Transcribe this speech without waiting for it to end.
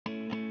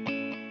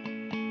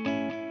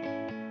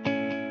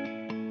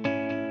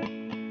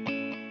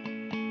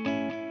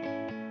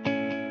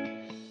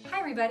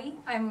everybody,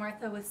 I'm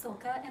Martha with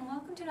SILCA and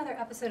welcome to another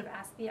episode of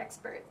Ask the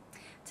Expert.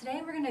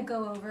 Today we're going to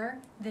go over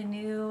the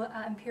new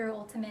Impero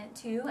Ultimate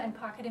 2 and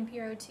Pocket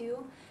Impero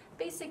 2,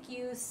 basic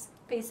use,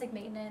 basic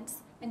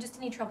maintenance, and just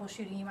any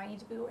troubleshooting you might need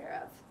to be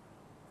aware of.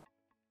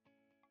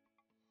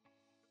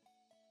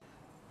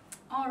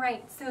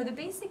 Alright, so the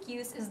basic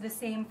use is the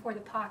same for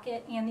the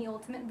Pocket and the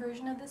Ultimate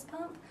version of this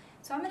pump.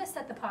 So I'm going to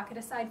set the Pocket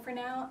aside for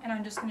now and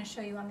I'm just going to show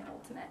you on the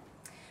Ultimate.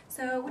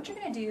 So what you're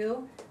going to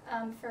do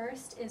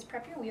first is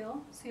prep your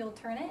wheel, so you'll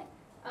turn it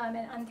and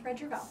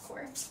unthread your valve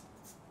core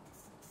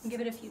and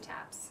give it a few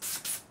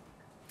taps.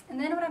 And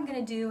then what I'm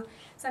going to do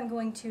is I'm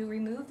going to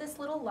remove this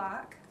little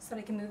lock so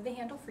that I can move the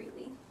handle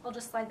freely. I'll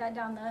just slide that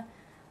down the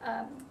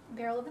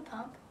barrel of the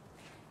pump.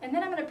 And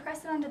then I'm going to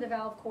press it onto the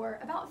valve core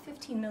about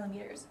 15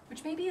 millimeters,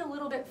 which may be a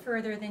little bit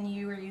further than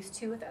you are used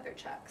to with other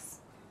chucks.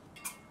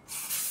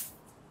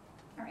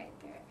 Alright,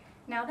 there.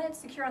 Now that it's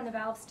secure on the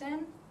valve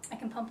stem, I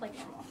can pump like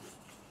normal.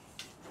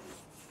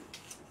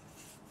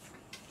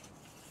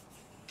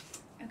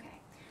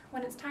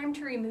 When it's time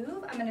to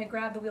remove, I'm going to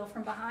grab the wheel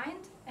from behind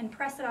and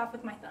press it off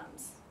with my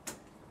thumbs.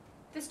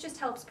 This just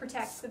helps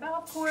protect the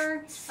valve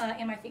core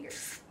and my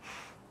fingers.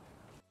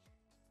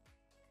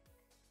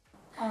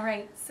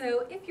 Alright,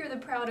 so if you're the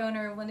proud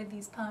owner of one of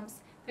these pumps,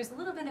 there's a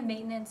little bit of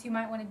maintenance you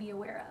might want to be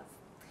aware of.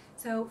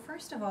 So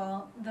first of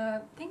all,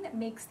 the thing that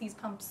makes these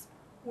pumps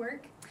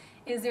work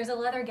is there's a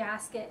leather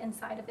gasket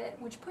inside of it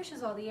which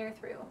pushes all the air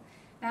through.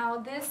 Now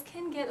this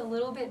can get a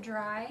little bit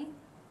dry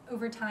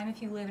over time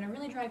if you live in a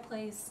really dry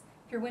place,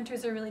 if your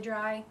winters are really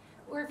dry,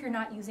 or if you're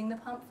not using the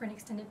pump for an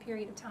extended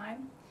period of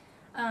time.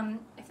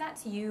 If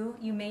that's you,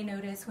 you may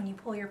notice when you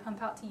pull your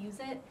pump out to use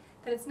it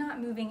that it's not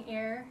moving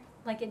air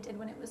like it did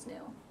when it was new.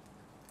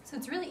 So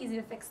it's really easy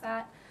to fix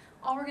that.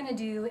 All we're going to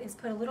do is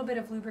put a little bit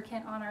of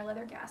lubricant on our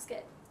leather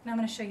gasket, and I'm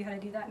going to show you how to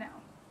do that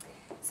now.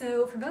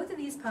 So for both of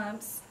these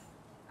pumps,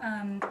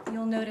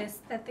 you'll notice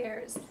that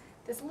there's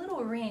this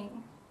little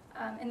ring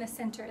in the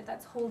center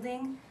that's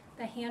holding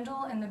the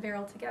handle and the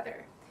barrel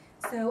together.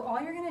 So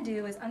all you're going to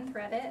do is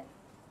unthread it,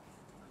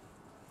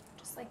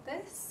 just like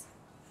this,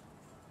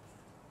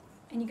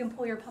 and you can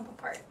pull your pump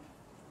apart,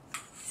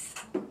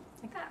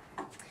 like that.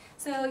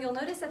 So you'll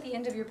notice at the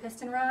end of your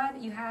piston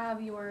rod you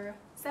have your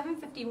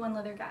 751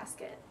 leather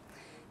gasket.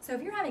 So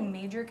if you're having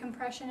major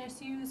compression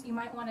issues, you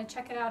might want to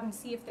check it out and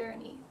see if there are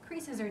any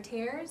creases or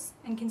tears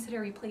and consider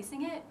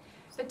replacing it.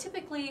 But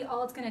typically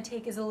all it's going to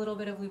take is a little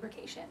bit of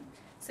lubrication.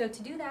 So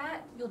to do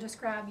that, you'll just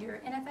grab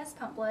your NFS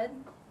pump blood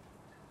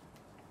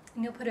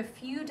and you'll put a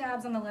few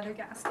dabs on the leather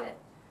gasket.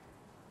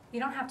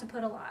 You don't have to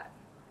put a lot.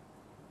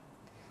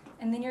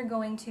 And then you're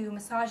going to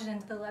massage it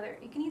into the leather.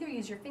 You can either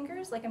use your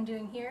fingers like I'm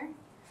doing here,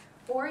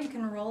 or you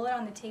can roll it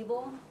on the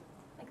table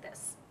like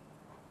this.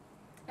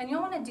 And you'll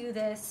want to do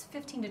this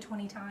 15 to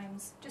 20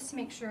 times just to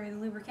make sure the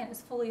lubricant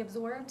is fully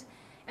absorbed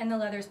and the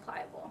leather is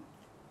pliable.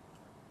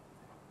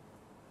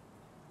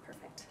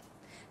 Perfect.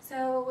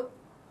 So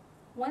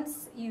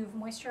once you've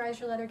moisturized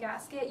your leather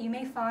gasket, you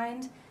may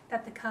find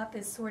that the cup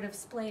is sort of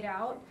splayed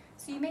out,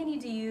 so you may need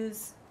to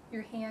use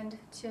your hand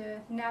to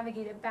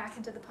navigate it back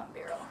into the pump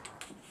barrel.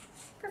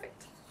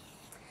 Perfect.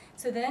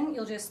 So then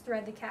you'll just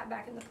thread the cap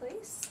back into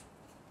place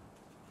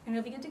and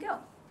you'll be good to go.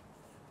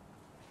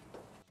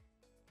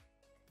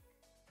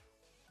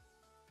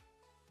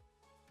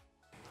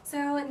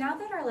 So now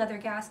that our leather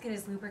gasket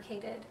is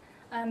lubricated,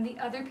 the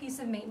other piece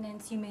of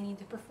maintenance you may need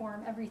to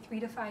perform every 3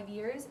 to 5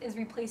 years is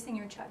replacing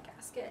your chuck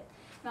gasket.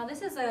 Now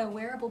this is a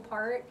wearable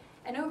part,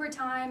 and over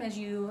time as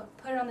you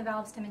put it on the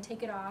valve stem and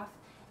take it off,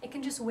 it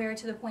can just wear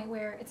to the point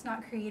where it's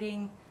not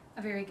creating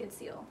a very good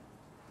seal.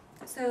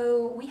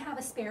 So we have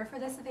a spare for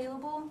this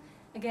available.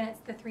 Again,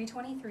 it's the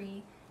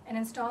 323, and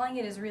installing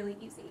it is really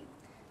easy.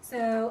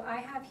 So I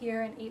have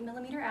here an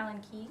 8mm Allen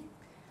key,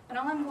 and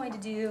all I'm going to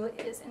do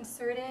is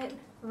insert it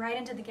right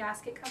into the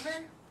gasket cover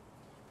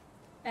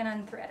and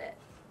unthread it.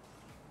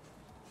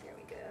 There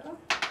we go.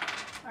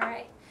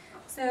 Alright,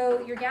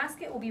 so your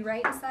gasket will be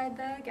right inside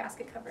the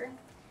gasket cover,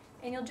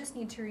 and you'll just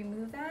need to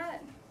remove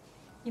that.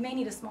 You may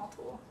need a small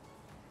tool.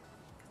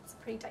 It's a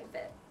pretty tight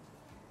fit.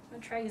 I'm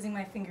going to try using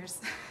my fingers.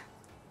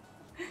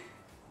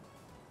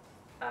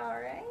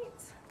 Alright.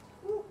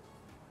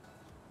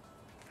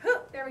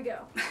 There we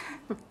go.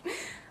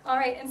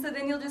 Alright, and so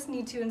then you'll just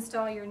need to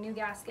install your new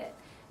gasket.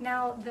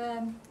 Now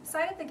the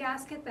side of the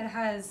gasket that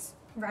has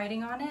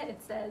writing on it,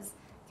 it says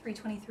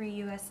 323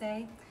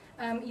 USA,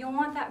 you'll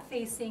want that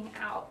facing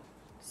out,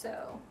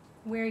 so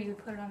where you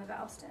would put it on the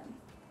valve stem.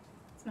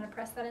 So I'm going to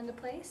press that into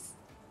place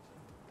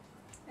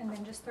and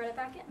then just thread it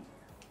back in.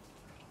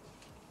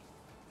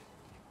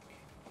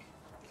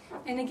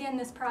 And again,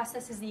 this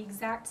process is the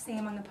exact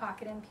same on the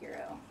Pocket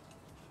Impero.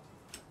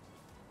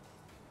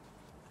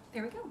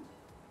 There we go.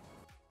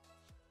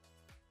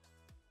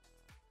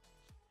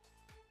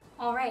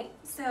 Alright,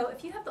 so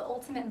if you have the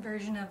ultimate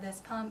version of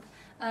this pump,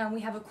 we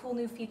have a cool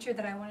new feature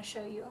that I want to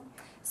show you.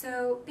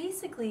 So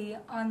basically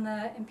on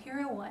the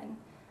Impero one,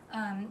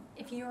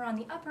 if you are on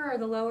the upper or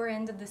the lower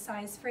end of the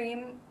size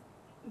frame,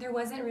 there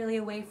wasn't really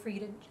a way for you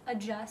to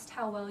adjust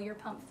how well your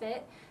pump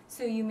fit,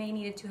 so you may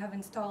needed to have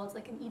installed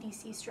like an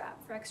EDC strap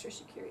for extra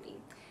security.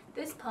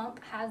 This pump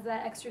has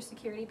that extra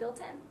security built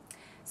in.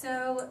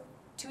 So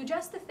to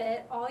adjust the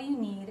fit, all you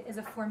need is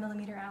a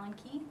 4mm Allen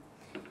key,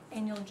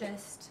 and you'll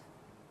just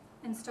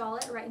install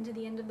it right into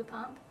the end of the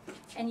pump,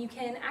 and you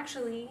can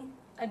actually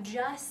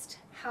adjust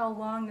how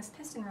long this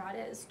piston rod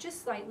is,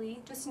 just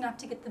slightly, just enough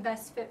to get the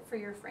best fit for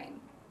your frame.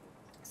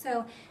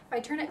 So if I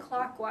turn it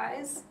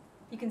clockwise,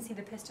 you can see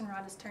the piston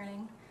rod is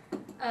turning.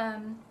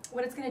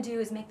 What it's going to do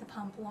is make the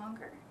pump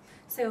longer.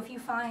 So if you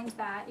find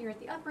that you're at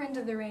the upper end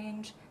of the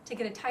range, to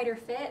get a tighter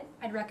fit,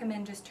 I'd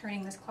recommend just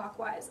turning this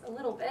clockwise a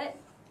little bit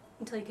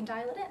until you can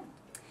dial it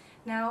in.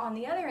 Now on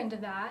the other end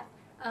of that,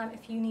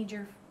 if you need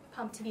your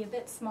pump to be a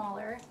bit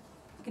smaller,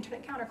 you can turn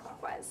it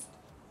counterclockwise.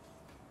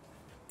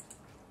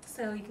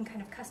 So you can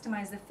kind of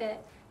customize the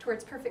fit to where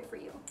it's perfect for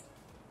you.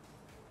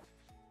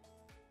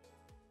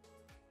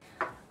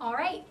 All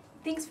right,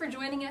 thanks for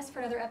joining us for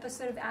another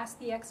episode of Ask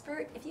the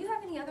Expert. If you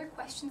have any other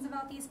questions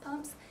about these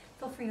pumps,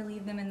 feel free to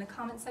leave them in the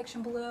comment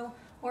section below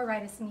or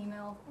write us an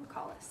email or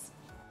call us.